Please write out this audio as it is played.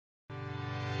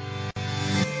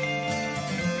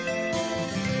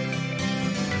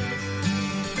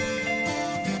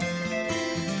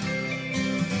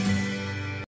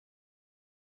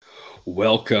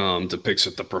Welcome to Picks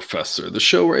with the Professor, the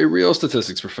show where a real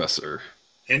statistics professor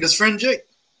And his friend Jake.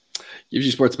 gives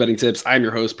you sports betting tips. I'm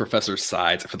your host, Professor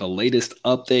Sides. For the latest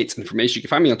updates and information, you can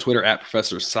find me on Twitter at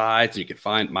Professor Sides. You can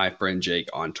find my friend Jake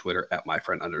on Twitter at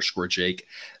myfriend_Jake.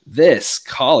 This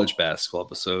college basketball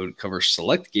episode covers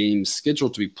select games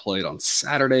scheduled to be played on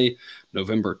Saturday,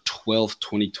 November 12th,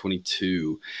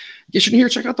 2022. Get you in here,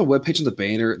 check out the webpage on the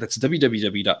banner. That's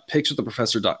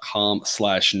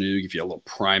www.pickswiththeprofessor.com/new. Give you a little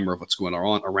primer of what's going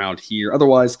on around here.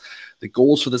 Otherwise, the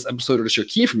goals for this episode are to share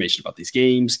key information about these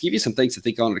games, give you some things to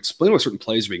think on, and explain why certain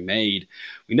plays are being made.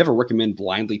 We never recommend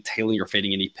blindly tailing or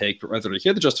fading any pick, but rather to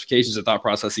hear the justifications and thought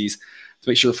processes to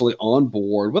make sure you're fully on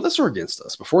board with us or against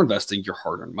us before investing your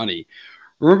hard-earned money.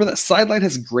 Remember that Sideline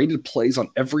has graded plays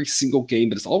on every single game,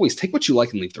 but as always, take what you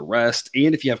like and leave the rest.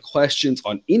 And if you have questions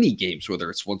on any games, whether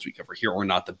it's ones we cover here or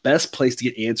not, the best place to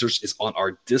get answers is on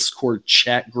our Discord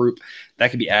chat group.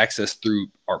 That can be accessed through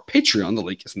our Patreon. The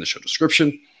link is in the show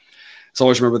description. As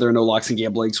always, remember there are no locks and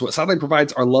gambling. So what Sideline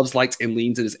provides are loves, likes, and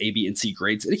leans in its A, B, and C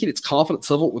grades, indicate its confidence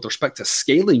level with respect to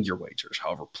scaling your wagers.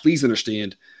 However, please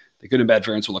understand the good and bad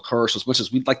variance will occur. So as much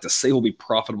as we'd like to say we'll be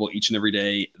profitable each and every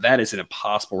day, that is an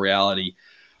impossible reality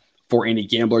for any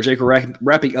gambler. Jake, we're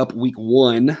wrapping up week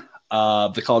one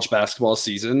of the college basketball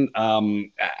season.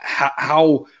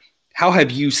 How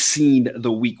have you seen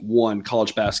the week one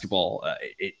college basketball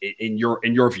in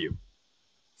your view?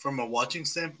 From a watching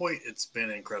standpoint, it's been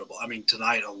incredible. I mean,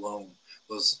 tonight alone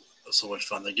was so much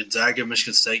fun. The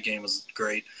Gonzaga-Michigan State game was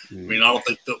great. I mean, I don't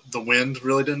think the wind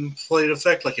really didn't play an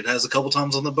effect like it has a couple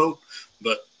times on the boat,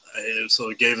 but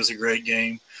it gave us a great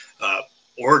game.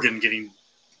 Oregon getting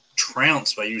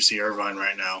trounced by UC Irvine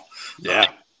right now.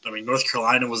 Yeah. I mean, North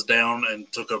Carolina was down and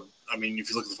if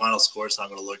you look at the final score, it's not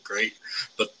going to look great,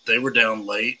 but they were down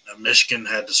late. Michigan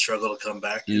had to struggle to come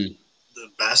back. The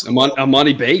basketball.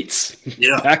 Amani Bates,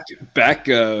 back,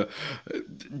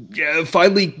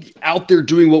 finally out there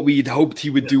doing what we had hoped he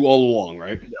would do all along,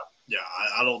 right? Yeah.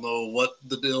 I don't know what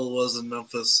the deal was in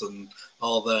Memphis and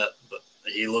all that, but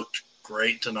he looked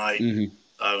great tonight.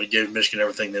 We gave Michigan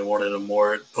everything they wanted and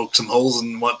more. It poked some holes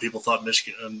in what people thought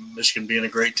Michigan being a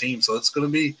great team. So it's going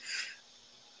to be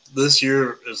 – this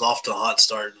year is off to a hot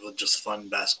start with just fun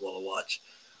basketball to watch.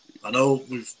 I know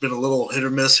we've been a little hit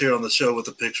or miss here on the show with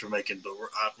the picks we're making, but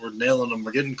we're nailing them.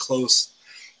 We're getting close.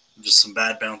 Just some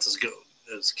bad bounces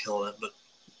is killing it, but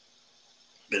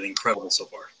been incredible so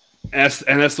far.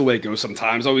 And that's the way it goes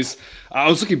sometimes. I was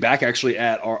looking back actually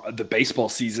at the baseball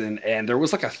season, and there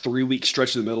was like a 3-week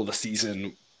stretch in the middle of the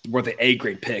season where the A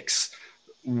grade picks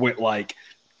went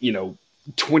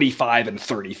 25 and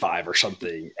 35 or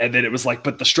something, and then it was like,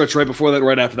 but the stretch right before that,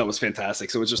 right after that was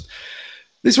fantastic. So it's just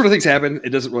these sort of things happen. It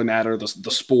doesn't really matter. The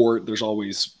sport, there's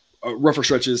always rougher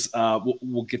stretches.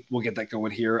 We'll get that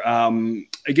going here.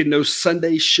 Again, no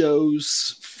Sunday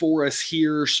shows for us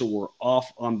here, so we're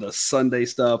off on the Sunday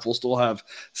stuff. We'll still have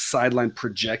Sideline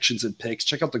projections and picks.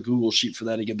 Check out the Google Sheet for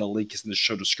that. Again, the link is in the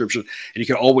show description, and you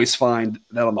can always find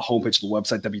that on the homepage of the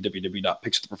website,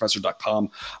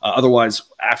 www.pickswiththeprofessor.com. Otherwise,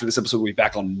 after this episode, we'll be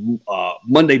back on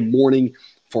Monday morning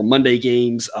for Monday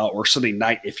games or Sunday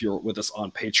night if you're with us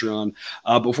on Patreon.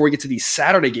 Before we get to these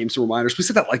Saturday games, some reminders, please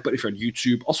hit that like button if you're on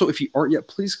YouTube. Also, if you aren't yet,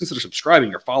 please consider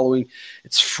subscribing or following.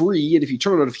 It's free, and if you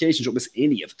turn on notifications, you won't miss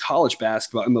any of the college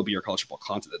basketball, MLB, or college football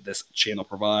content that this channel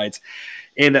provides.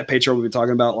 And that Patreon we've been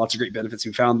talking about, lots of great benefits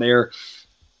we found there.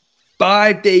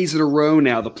 5 days in a row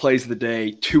now, the plays of the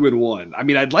day, 2-1. I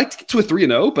mean, I'd like to get to a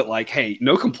 3-0, but hey,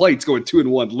 no complaints going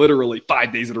 2-1, literally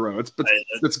 5 days in a row.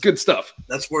 It's good stuff.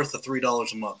 That's worth the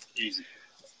 $3 a month, easy.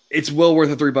 It's well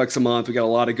worth the $3 a month. We got a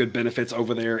lot of good benefits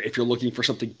over there if you're looking for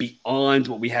something beyond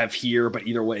what we have here. But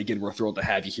either way, again, we're thrilled to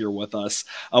have you here with us.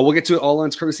 We'll get to it all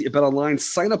lines courtesy of BetOnline.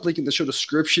 Sign up link in the show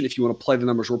description if you want to play the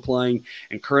numbers we're playing.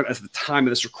 And current as the time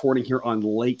of this recording here on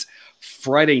late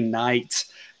Friday night.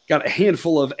 Got a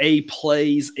handful of A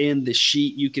plays in the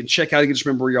sheet you can check out. You can just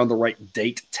remember you're on the right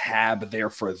date tab there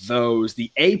for those. The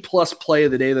A+ play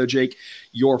of the day, though, Jake,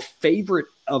 your favorite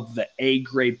of the A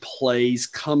grade plays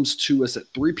comes to us at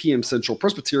 3 p.m. Central.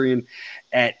 Presbyterian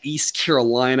at East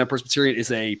Carolina. Presbyterian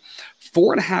is a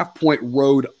 4.5-point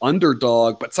road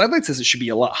underdog, but Sideline says it should be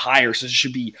a lot higher, so it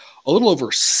should be a little over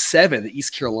 7. The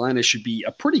East Carolina should be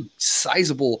a pretty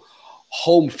sizable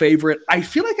home favorite. I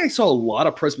feel like I saw a lot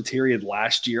of Presbyterian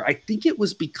last year. I think it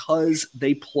was because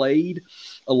they played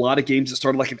a lot of games that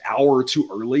started like an hour or two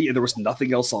early and there was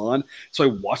nothing else on. So I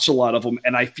watched a lot of them,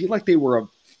 and I feel like they were a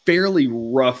fairly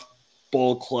rough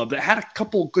ball club that had a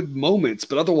couple good moments,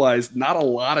 but otherwise not a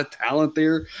lot of talent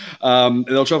there. And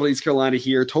they'll travel to East Carolina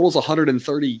here. Total's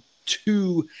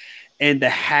 132 and the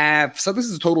half. So this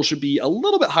is a total should be a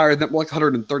little bit higher than like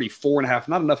 134.5.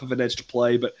 Not enough of an edge to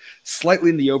play, but slightly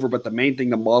in the over. But the main thing,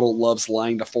 the model loves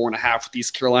laying the 4.5 with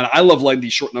East Carolina. I love laying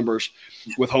these short numbers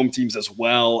with home teams as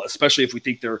well, especially if we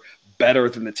think they're better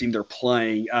than the team they're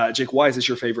playing. Jake, why is this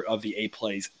your favorite of the A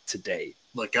plays today?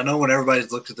 Look, I know when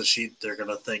everybody's looked at the sheet, they're going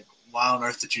to think, why on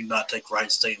earth did you not take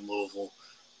Wright State and Louisville?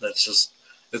 That's just,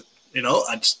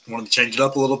 I just wanted to change it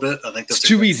up a little bit. I think that's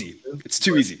too easy. It's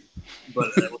too easy.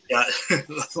 But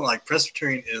like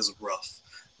Presbyterian is rough.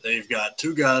 They've got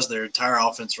two guys their entire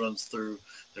offense runs through.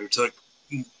 They took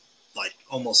like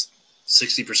almost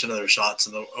 60% of their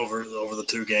shots over the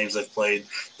 2 games they've played.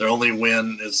 Their only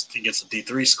win is against a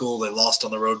D3 school. They lost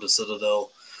on the road to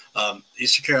Citadel.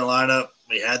 Eastern Carolina,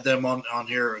 we had them on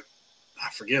here, I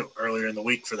forget, earlier in the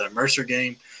week for that Mercer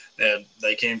game, and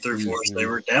they came through for us. They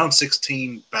were down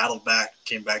 16, battled back,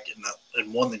 came back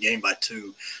and won the game by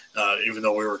 2, even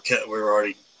though we were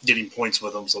already getting points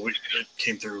with them, so it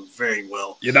came through very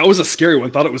well. Yeah, that was a scary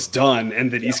one. Thought it was done, and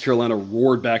then East Carolina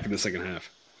roared back in the second half.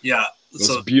 Yeah. It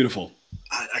was beautiful.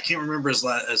 I can't remember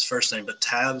his first name, but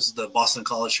Tabs, the Boston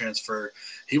College transfer,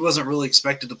 he wasn't really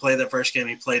expected to play that first game.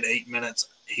 He played 8 minutes.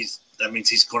 That means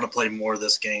he's going to play more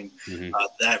this game.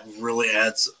 That really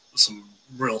adds some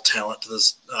real talent to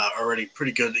this already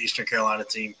pretty good Eastern Carolina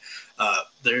team.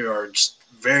 They are just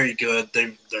very good.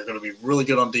 They're going to be really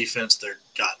good on defense. They've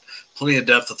got plenty of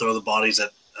depth to throw the bodies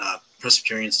at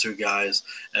Presbyterian's 2 guys,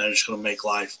 and they're just going to make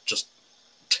life just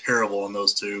terrible on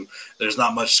those 2. There's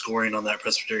not much scoring on that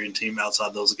Presbyterian team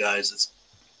outside those guys.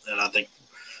 And I think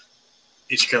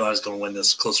East Carolina is going to win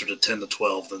this closer to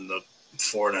 10-12 than the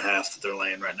 4.5 that they're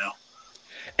laying right now.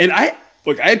 And I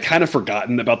had kind of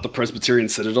forgotten about the Presbyterian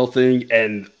Citadel thing.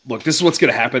 And look, this is what's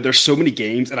going to happen. There's so many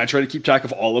games, and I try to keep track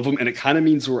of all of them. And it kind of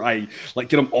means where I get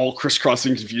them all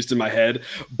crisscrossing confused in my head.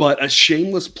 But a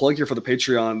shameless plug here for the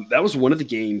Patreon. That was one of the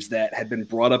games that had been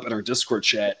brought up in our Discord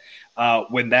chat.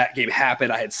 When that game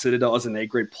happened, I had Citadel as an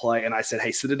A-grade play. And I said,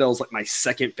 hey, Citadel is like my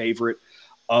second favorite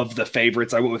of the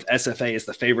favorites. I went with SFA as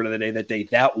the favorite of the day that day,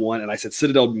 that one. And I said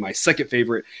Citadel would be my second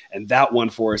favorite, and that one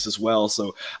for us as well.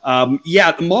 So,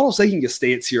 the model's taking a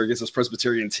stance here against this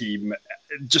Presbyterian team,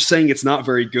 just saying it's not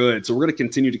very good. So we're going to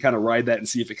continue to kind of ride that and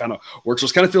see if it kind of works.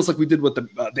 It kind of feels like we did with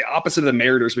the opposite of the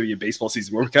Mariners maybe in baseball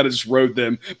season, where we kind of just rode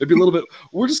them maybe a little bit.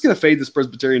 We're just going to fade this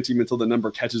Presbyterian team until the number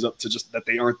catches up to just that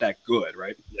they aren't that good,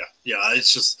 right? Yeah.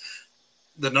 It's just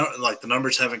the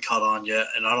numbers haven't caught on yet,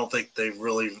 and I don't think they've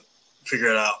really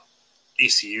figured out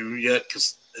ECU yet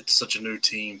because it's such a new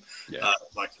team, with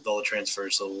all the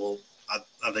transfers. So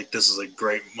I think this is a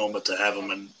great moment to have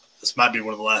them, and this might be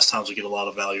one of the last times we get a lot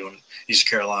of value on East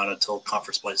Carolina until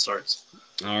conference play starts.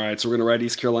 All right, so we're going to ride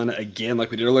East Carolina again like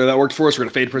we did earlier. That worked for us. We're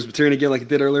going to fade Presbyterian again like it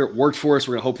did earlier. It worked for us.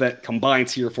 We're going to hope that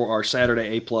combines here for our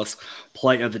Saturday A+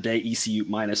 play of the day, ECU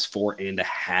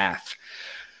 -4.5.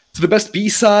 To the best B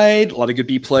side, a lot of good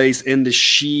B plays in the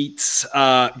sheets.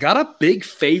 Got a big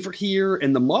favorite here,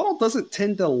 and the model doesn't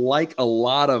tend to like a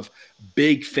lot of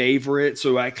big favorites.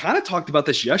 So I kind of talked about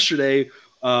this yesterday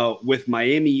with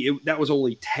Miami. That was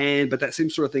only 10, but that same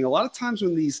sort of thing. A lot of times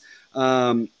when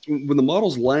when the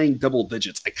model's laying double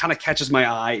digits, it kind of catches my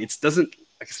eye. It just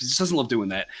doesn't love doing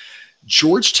that.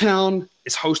 Georgetown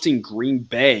is hosting Green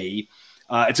Bay.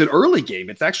 It's an early game.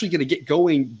 It's actually going to get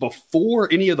going before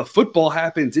any of the football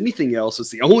happens, anything else. It's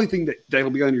the only thing that'll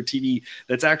be on your TV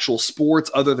that's actual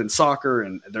sports other than soccer.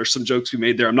 And there's some jokes we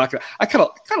made there. I kind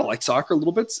of like soccer a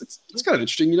little bit. It's kind of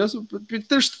interesting, So, but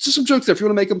there's just some jokes there. If you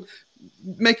want to make them,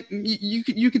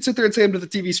 you could sit there and say them to the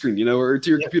TV screen, or to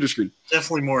your computer screen.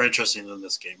 Definitely more interesting than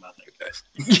this game, I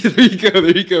think.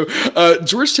 There you go.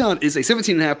 Georgetown is a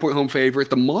 17.5-point home favorite.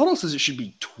 The model says it should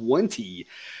be 20.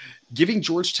 Giving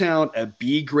Georgetown a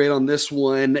B grade on this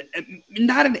one,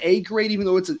 not an A grade, even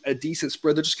though it's a decent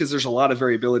spread, just because there's a lot of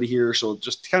variability here. So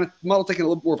just kind of model taking a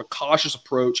little more of a cautious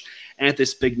approach at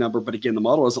this big number. But again, the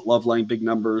model doesn't love laying big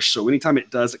numbers. So anytime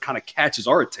it does, it kind of catches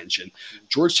our attention.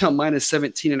 Georgetown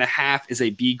 -17.5 is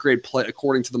a B grade play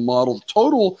according to the model. The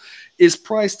total is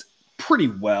priced pretty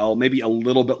well, maybe a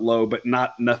little bit low, but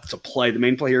not enough to play. The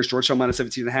main play here is Georgetown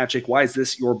 -17.5. Jake, why is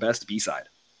this your best B side?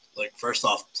 First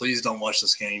off, please don't watch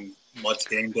this game. Watch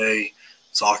game day,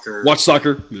 soccer. Watch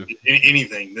soccer. Yeah.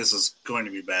 Anything. This is going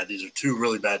to be bad. These are 2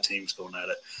 really bad teams going at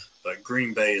it. But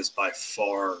Green Bay is by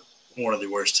far one of the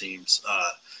worst teams.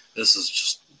 They're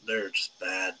just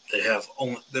bad. They have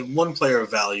only the one player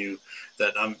of value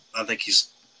that I think he's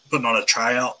putting on a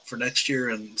tryout for next year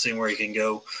and seeing where he can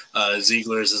go.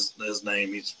 Ziegler is his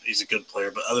name. He's a good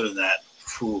player. But other than that,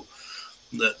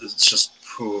 it's just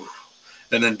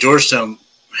And then Georgetown,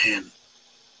 man,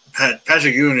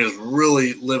 Patrick Ewing is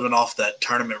really living off that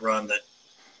tournament run that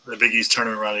the Big East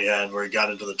tournament run he had, where he got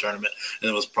into the tournament and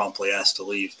then was promptly asked to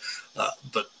leave.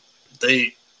 But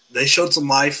they showed some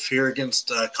life here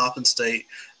against Coppin State.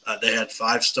 They had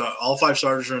all 5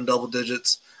 starters were in double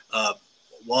digits.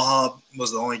 Wahab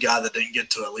was the only guy that didn't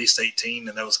get to at least 18,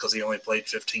 and that was because he only played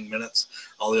 15 minutes.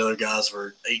 All the other guys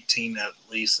were 18 at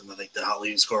least, and I think the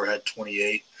leading scorer had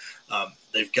 28.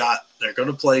 They're going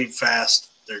to play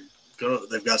fast.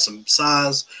 They've got some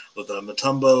size with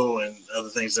Mutombo and other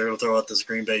things they're going to throw at this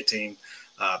Green Bay team.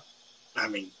 I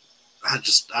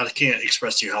can't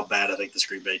express to you how bad I think this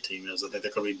Green Bay team is. I think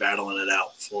they're going to be battling it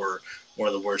out for one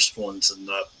of the worst ones in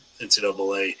the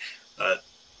NCAA.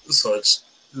 So it's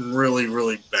really,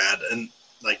 really bad. And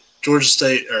like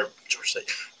Georgetown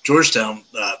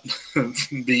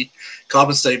beat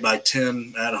Coppin State by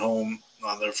 10 at home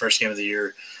on their first game of the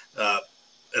year.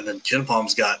 And then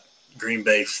KenPom's got Green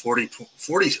Bay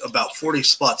about 40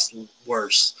 spots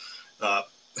worse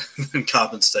than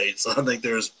Coppin State. So I think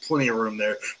there's plenty of room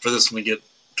there for this one to get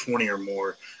 20 or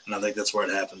more, and I think that's where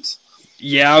it happens.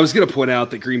 Yeah, I was going to point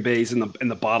out that Green Bay's in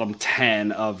the bottom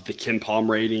 10 of the KenPom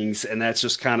ratings, and that's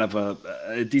just kind of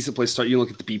a decent place to start. You can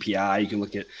look at the BPI, you can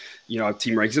look at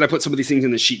team rankings, and I put some of these things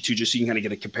in the sheet too, just so you can kind of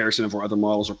get a comparison of where other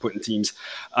models are putting teams.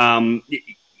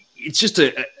 It's just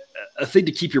a thing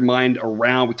to keep your mind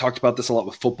around. We talked about this a lot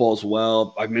with football as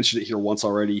well. I've mentioned it here once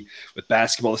already with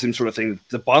basketball, the same sort of thing.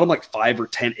 The bottom like 5 or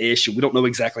 10-ish, we don't know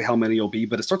exactly how many it'll be,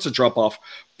 but it starts to drop off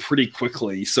pretty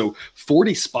quickly. So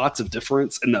 40 spots of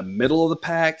difference in the middle of the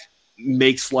pack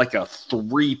makes like a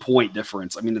 3-point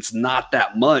difference. I mean, it's not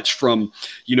that much from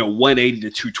 180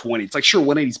 to 220. It's like, sure,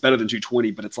 180 is better than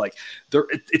 220, but it's like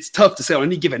it's tough to say on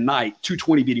any given night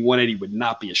 220 beating 180 would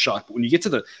not be a shock. But when you get to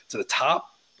the top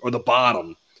or the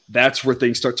bottom, that's where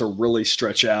things start to really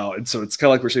stretch out. And so it's kind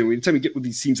of like we're saying, anytime we get with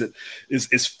these teams that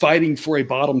is fighting for a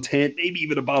bottom 10, maybe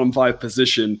even a bottom 5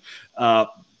 position,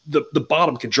 the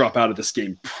bottom can drop out of this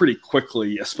game pretty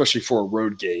quickly, especially for a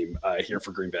road game here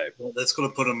for Green Bay. Well, that's going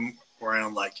to put them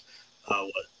around like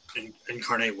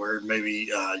Incarnate Word, maybe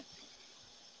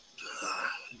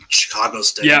Chicago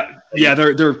State. Yeah,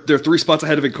 they're 3 spots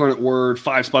ahead of Incarnate Word,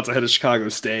 5 spots ahead of Chicago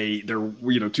State.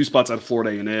 They're 2 spots out of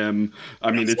Florida A&M.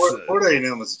 I mean, Florida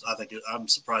A&M is. I'm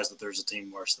surprised that there's a team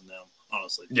worse than them.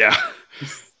 Honestly. Yeah.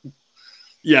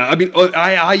 Yeah, I mean,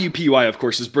 IUPUI, of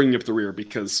course, is bringing up the rear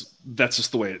because that's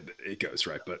just the way it goes,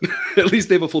 right? But at least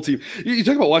they have a full team. You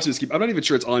talk about watching this game. I'm not even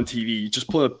sure it's on TV. You just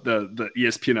pull up the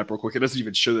ESPN app real quick. It doesn't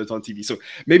even show that it's on TV. So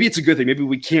maybe it's a good thing. Maybe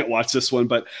we can't watch this one.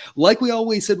 But like we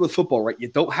always said with football, right? You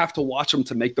don't have to watch them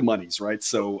to make the monies, right?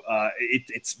 So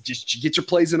it's just you get your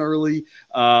plays in early.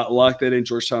 Lock that in.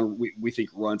 Georgetown, we think,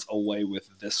 runs away with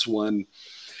this one.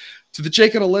 To the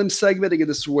Jake on a Limb segment, again,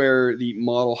 this is where the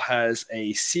model has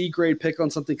a C grade pick on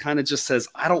something, kind of just says,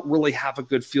 I don't really have a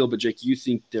good feel, but Jake, you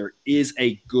think there is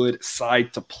a good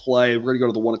side to play. We're going to go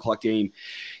to the 1 o'clock game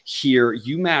here.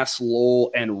 UMass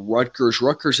Lowell and Rutgers.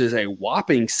 Rutgers is a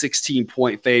whopping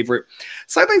 16-point favorite.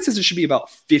 Sideline says it should be about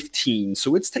 15,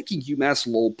 so it's taking UMass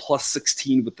Lowell plus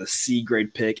 16 with the C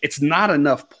grade pick. It's not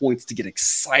enough points to get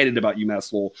excited about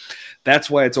UMass Lowell. That's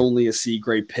why it's only a C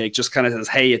grade pick. Just kind of says,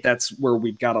 hey, if that's where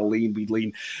we've got to lean, we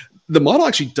lean. The model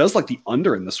actually does like the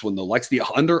under in this one, though. Likes the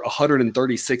under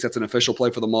 136. That's an official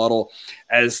play for the model,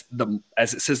 as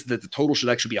it says that the total should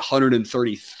actually be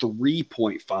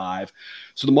 133.5.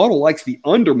 So the model likes the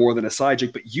under more than a side,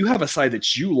 Jake, but you have a side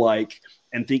that you like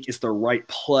and think is the right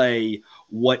play.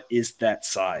 What is that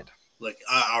side? Like,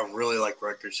 I really like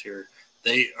Rutgers here.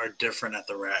 They are different at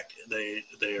the rack. They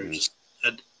are just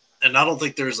and I don't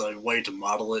think there's a way to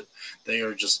model it. They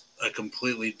are just a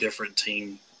completely different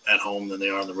team at home than they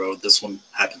are on the road. This one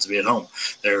happens to be at home.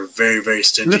 They're very, very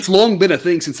stingy. And it's long been a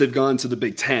thing since they've gone to the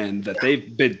Big Ten that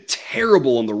they've been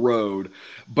terrible on the road,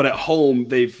 but at home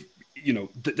they've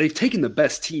taken the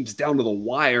best teams down to the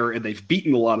wire and they've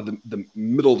beaten a lot of the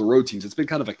middle of the road teams. It's been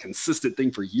kind of a consistent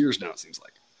thing for years now, it seems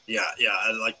like. Yeah.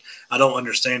 I don't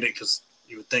understand it because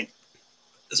you would think,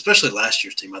 especially last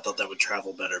year's team, I thought that would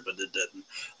travel better, but it didn't.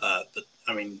 But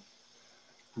I mean,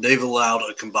 they've allowed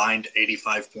a combined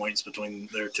 85 points between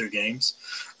their 2 games,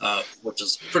 which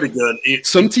is pretty good.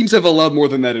 Some teams have allowed more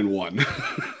than that in one.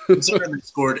 Considering they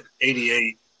scored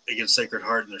 88 against Sacred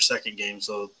Heart in their second game,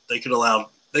 so they could have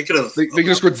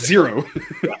scored 0.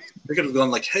 Yeah, they could have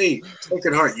gone like, hey,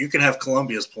 Sacred Heart, you can have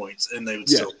Columbia's points, and they would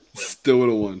still win. Still would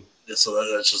have won. Yeah, so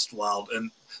that's just wild.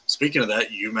 And speaking of that,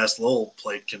 UMass Lowell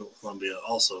played Columbia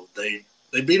also. They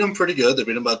beat them pretty good. They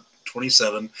beat them by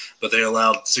 27, but they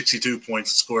allowed 62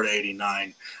 points and scored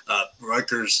 89.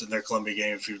 Rutgers in their Columbia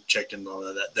game, if you checked in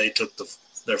on that, they took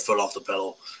their foot off the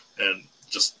pedal and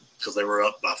just because they were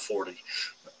up by 40.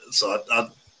 So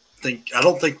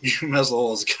don't think UMass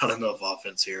Lowell has got enough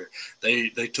offense here. They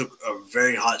took a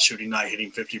very hot shooting night,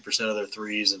 hitting 50% of their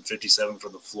threes and 57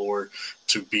 from the floor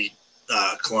to beat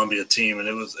Columbia team, and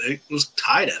it was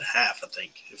tied at half, I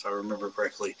think, if I remember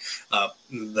correctly.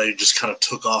 They just kind of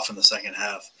took off in the second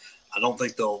half. I don't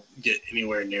think they'll get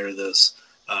anywhere near this.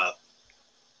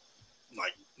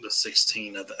 Like the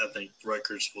 16, I think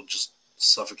Rutgers will just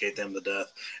suffocate them to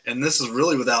death. And this is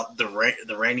really without the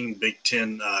reigning Big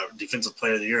Ten Defensive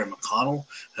Player of the Year, and McConnell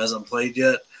hasn't played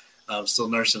yet. Still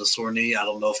nursing a sore knee. I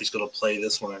don't know if he's going to play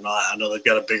this one or not. I know they've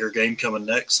got a bigger game coming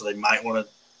next, so they might want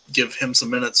to give him some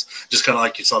minutes, just kind of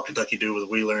like you saw Kentucky do with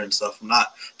Wheeler and stuff. I'm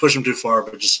not pushing him too far,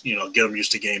 but just, get him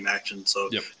used to game action. So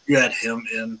if you add him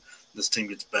in, this team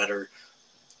gets better.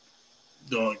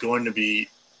 Going to be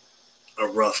a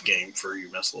rough game for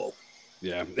UMass Lowell.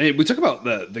 Yeah. Hey, we talk about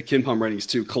the KenPom ratings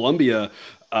too. Columbia,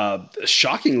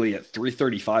 shockingly at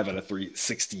 335 out of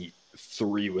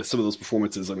 363 with some of those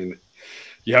performances. I mean,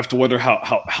 you have to wonder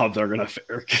how they're going to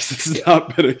fare, because it's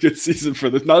not been a good season for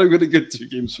them. Not been a good 2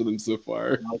 games for them so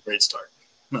far. Not a great start.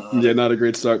 Yeah, not a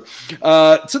great start.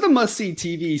 To the must-see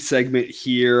TV segment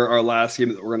here, our last game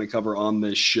that we're going to cover on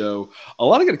this show. A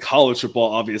lot of good college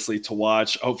football, obviously, to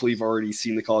watch. Hopefully, you've already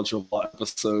seen the college football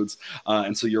episodes,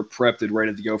 and so you're prepped and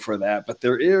ready to go for that. But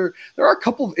there are a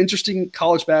couple of interesting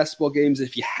college basketball games.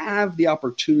 If you have the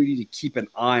opportunity to keep an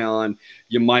eye on,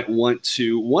 you might want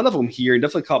to. One of them here, and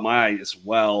definitely caught my eye as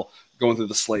well, going through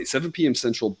the slate, 7 p.m.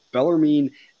 Central,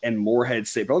 Bellarmine and Morehead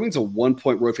State. Bellarmine's a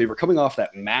 1-point road favorite coming off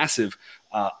that massive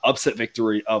upset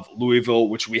victory of Louisville,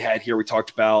 which we had here. We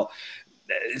talked about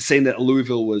saying that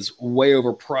Louisville was way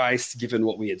overpriced given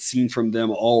what we had seen from them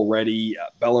already.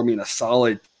 Bellarmine, a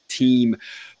solid team.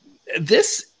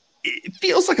 It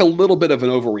feels like a little bit of an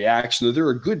overreaction.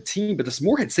 They're a good team, but this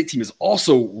Morehead State team is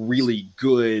also really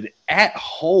good at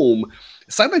home.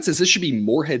 Sideline says this should be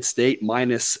Morehead State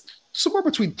minus somewhere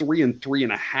between 3 and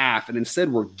 3.5, and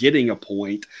instead we're getting a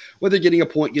point. Whether getting a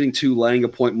point, getting 2, laying a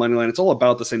point, money line, it's all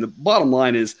about the same. The bottom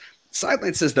line is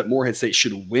Sideline says that Morehead State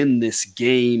should win this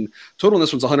game. Total on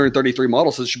this one's 133.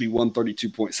 Model says it should be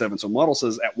 132.7. So Model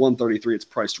says at 133, it's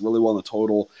priced really well in the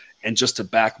total. And just to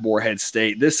back Morehead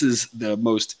State, this is the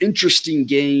most interesting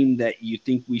game that you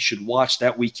think we should watch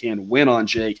that we can win on,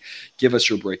 Jake. Give us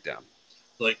your breakdown.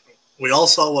 We all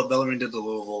saw what Bellarmine did to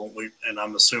Louisville, and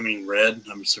I'm assuming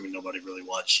I'm assuming nobody really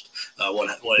watched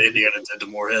what Indiana did to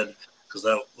Morehead, because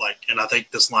and I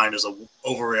think this line is an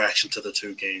overreaction to the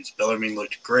 2 games. Bellarmine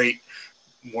looked great,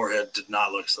 Morehead did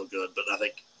not look so good, but I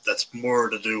think that's more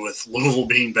to do with Louisville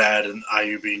being bad and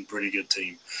IU being a pretty good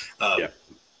team.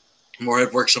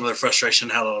 Morehead worked some of their frustration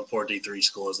out on a poor D3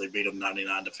 school as they beat them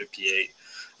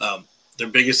 99-58. Their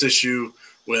biggest issue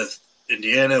with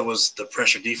Indiana was the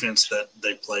pressure defense that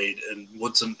they played, and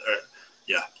Woodson,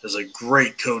 is a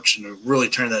great coach and really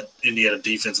turned that Indiana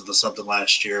defense into something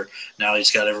last year. Now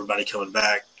he's got everybody coming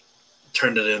back,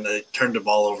 turned it in. They turned the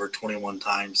ball over 21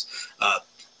 times,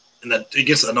 and that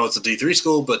I know it's a D3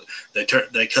 school, but they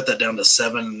cut that down to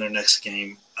 7 in their next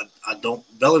game.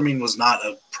 Bellarmine was not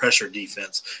a pressure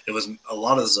defense. It was a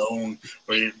lot of zone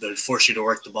where they force you to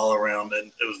work the ball around, and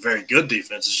it was very good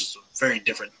defense. It's just a very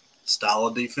different style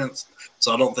of defense.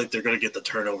 So I don't think they're going to get the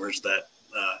turnovers that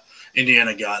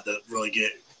Indiana got that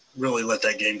really let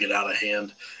that game get out of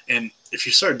hand. And if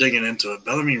you start digging into it,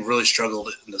 Bellarmine really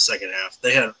struggled in the second half.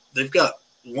 They've got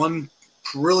one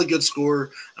really good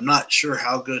scorer. I'm not sure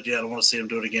how good yet. I want to see him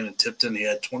do it again in Tipton. He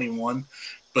had 21,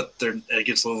 but they're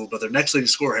against Louisville. But their next leading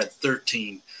scorer had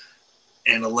 13,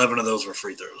 and 11 of those were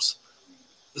free throws.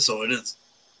 So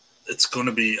it's going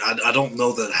to be. I don't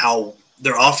know that how.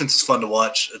 Their offense is fun to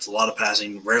watch. It's a lot of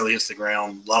passing, rarely hits the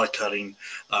ground, a lot of cutting.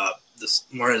 This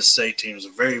Morehead State team is a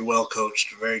very well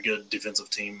coached, very good defensive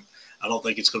team. I don't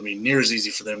think it's going to be near as easy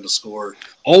for them to score.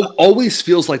 Always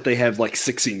feels like they have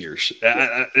 6 seniors.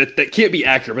 That can't be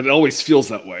accurate, but it always feels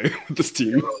that way with this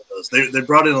team. It really does. They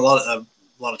brought in a lot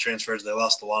of transfers. They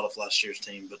lost a lot of last year's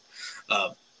team,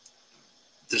 but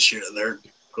this year they're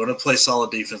going to play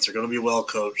solid defense. They're going to be well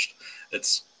coached.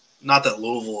 It's not that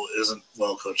Louisville isn't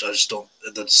well coached. I just don't.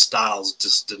 The styles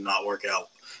just did not work out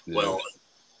well.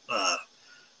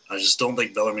 I just don't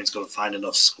think Bellarmine's going to find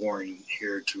enough scoring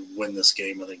here to win this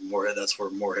game. I think that's where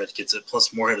Morehead gets it.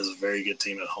 Plus, Morehead is a very good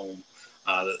team at home.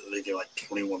 They get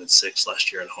 21-6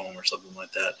 last year at home or something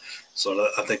like that. So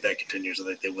I think that continues. I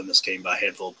think they win this game by a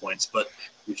handful of points. But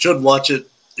you should watch it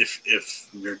if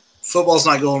your football's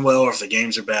not going well or if the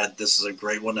games are bad. This is a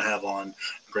great one to have on.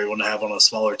 Great one to have on a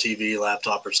smaller TV,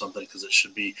 laptop, or something, because it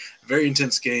should be a very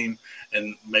intense game.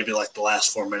 And maybe the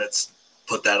last 4 minutes,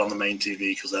 put that on the main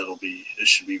TV, because it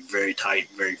should be very tight,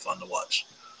 very fun to watch.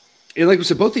 And like we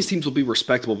said, both these teams will be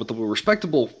respectable, but they'll be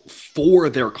respectable for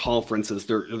their conferences.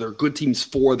 They're good teams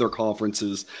for their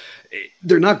conferences.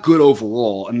 They're not good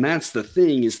overall, and that's the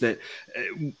thing is that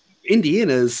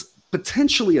Indiana's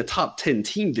potentially a top 10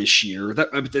 team this year.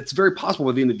 That's very possible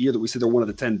by the end of the year that we say they're one of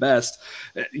the 10 best.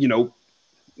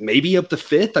 Maybe up to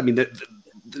fifth. I mean,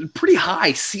 pretty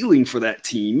high ceiling for that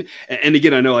team. And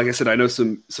again, I know, like I said, I know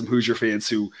some Hoosier fans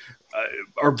who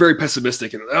are very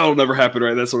pessimistic and that'll never happen,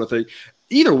 right? That sort of thing.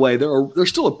 Either way, they're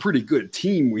still a pretty good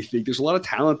team. We think there's a lot of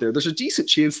talent there. There's a decent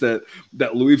chance that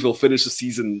Louisville finishes the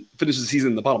season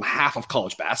in the bottom half of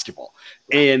college basketball,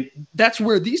 and that's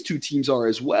where these two teams are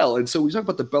as well. And so we talk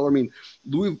about the Bellarmine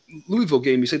Louisville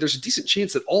game. You say there's a decent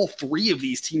chance that all three of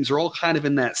these teams are all kind of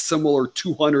in that similar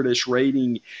 200-ish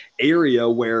rating area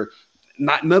where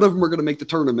none of them are going to make the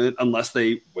tournament unless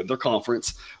they win their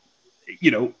conference.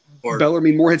 Or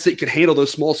Bellarmine, Morehead State could handle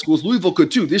those small schools. Louisville could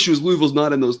too. The issue is Louisville's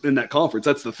not in that conference.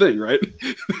 That's the thing, right?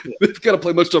 They've got to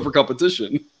play much tougher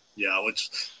competition. Yeah, which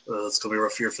it's going to be a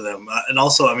rough year for them. And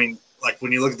also, I mean, like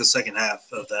when you look at the second half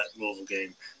of that Louisville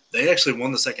game, they actually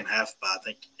won the second half by, I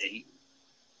think, 8.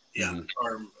 Yeah,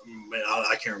 or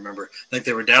I can't remember. I think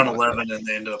they were down 11 and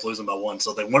they ended up losing by 1.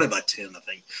 So they won it by 10, I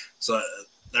think. So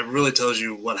that really tells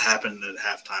you what happened at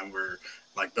halftime where –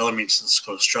 like Bellarmine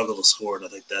struggled to score, and I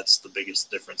think that's the biggest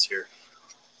difference here.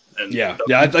 And yeah.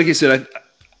 Like I said,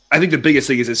 I think the biggest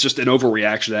thing is it's just an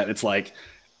overreaction to that. It's like,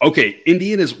 okay,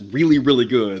 Indiana's really, really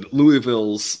good.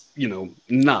 Louisville's,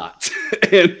 not.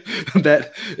 And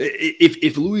that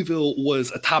if Louisville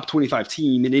was a top 25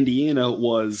 team and Indiana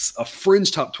was a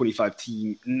fringe top 25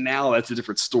 team, now that's a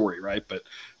different story, right? But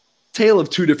tale of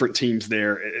two different teams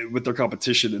there with their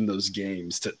competition in those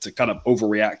games to kind of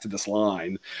overreact to this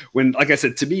line. When, like I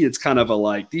said, to me, it's kind of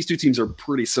these two teams are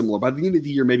pretty similar. By the end of the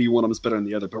year, maybe one of them is better than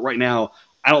the other. But right now,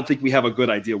 I don't think we have a good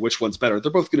idea which one's better.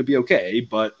 They're both going to be okay,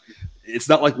 but it's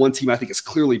not like one team I think is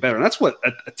clearly better. And that's what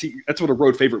that's what a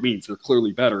road favorite means. They're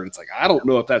clearly better. And it's like, I don't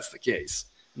know if that's the case.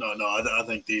 No, I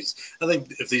think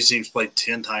if these teams played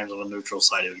 10 times on a neutral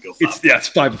site, it would go 5. It's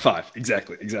 5-5.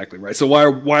 Exactly right. So why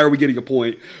are we getting a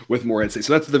point with Morehead State?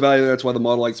 So that's the value. That's why the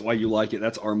model likes, why you like it.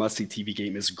 That's our must-see TV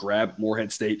game is grab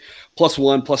Morehead State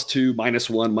 +1, +2,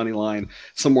 -1 money line,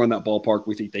 somewhere in that ballpark.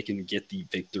 We think they can get the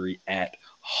victory at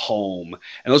home.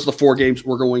 And those are the 4 games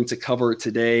we're going to cover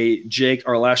today. Jake,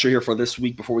 our last show here for this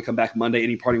week before we come back Monday.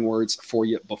 Any parting words for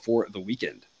you before the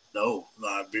weekend? No,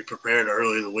 be prepared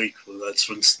early in the week. That's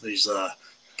when these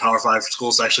Power 5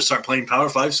 schools actually start playing Power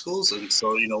 5 schools. And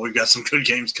so, we've got some good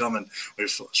games coming. We've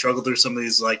struggled through some of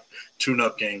these like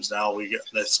tune-up games. Now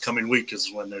this coming week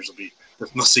is when there's will be the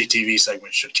must-see TV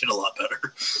segment should get a lot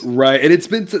better. Right. And it's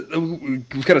been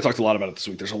we've kind of talked a lot about it this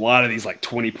week. There's a lot of these like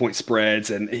 20-point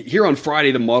spreads. And here on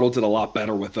Friday, the model did a lot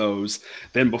better with those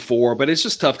than before. But it's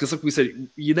just tough because, like we said,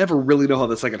 you never really know how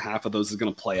the second half of those is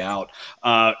going to play out.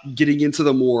 Getting into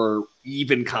the more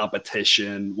even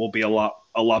competition will be a lot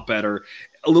better.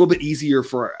 A little bit easier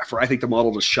for I think the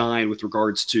model to shine with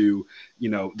regards to,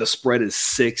 the spread is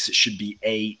 6, it should be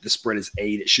 8. The spread is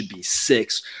 8, it should be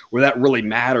 6, where that really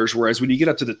matters. Whereas when you get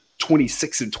up to the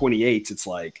 26 and 28s, it's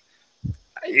like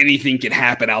anything can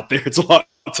happen out there. It's a lot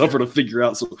tougher to figure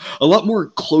out. So a lot more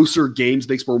closer games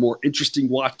makes for more interesting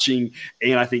watching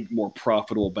and I think more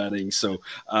profitable betting. So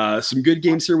some good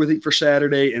games here, we think, for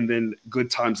Saturday, and then good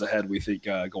times ahead, we think,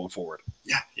 going forward.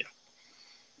 Yeah.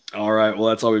 All right. Well,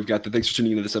 that's all we've got. Thanks for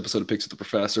tuning into this episode of Picks with the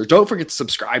Professor. Don't forget to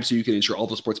subscribe so you can ensure all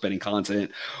the sports betting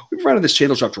content we provided this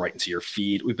channel dropped right into your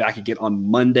feed. We'll be back again on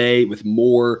Monday with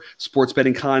more sports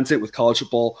betting content with college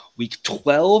football week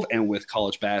 12 and with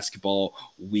college basketball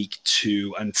week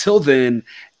 2. Until then,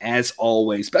 as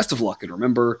always, best of luck. And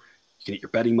remember, you can get your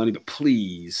betting money, but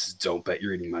please don't bet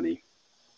your eating money.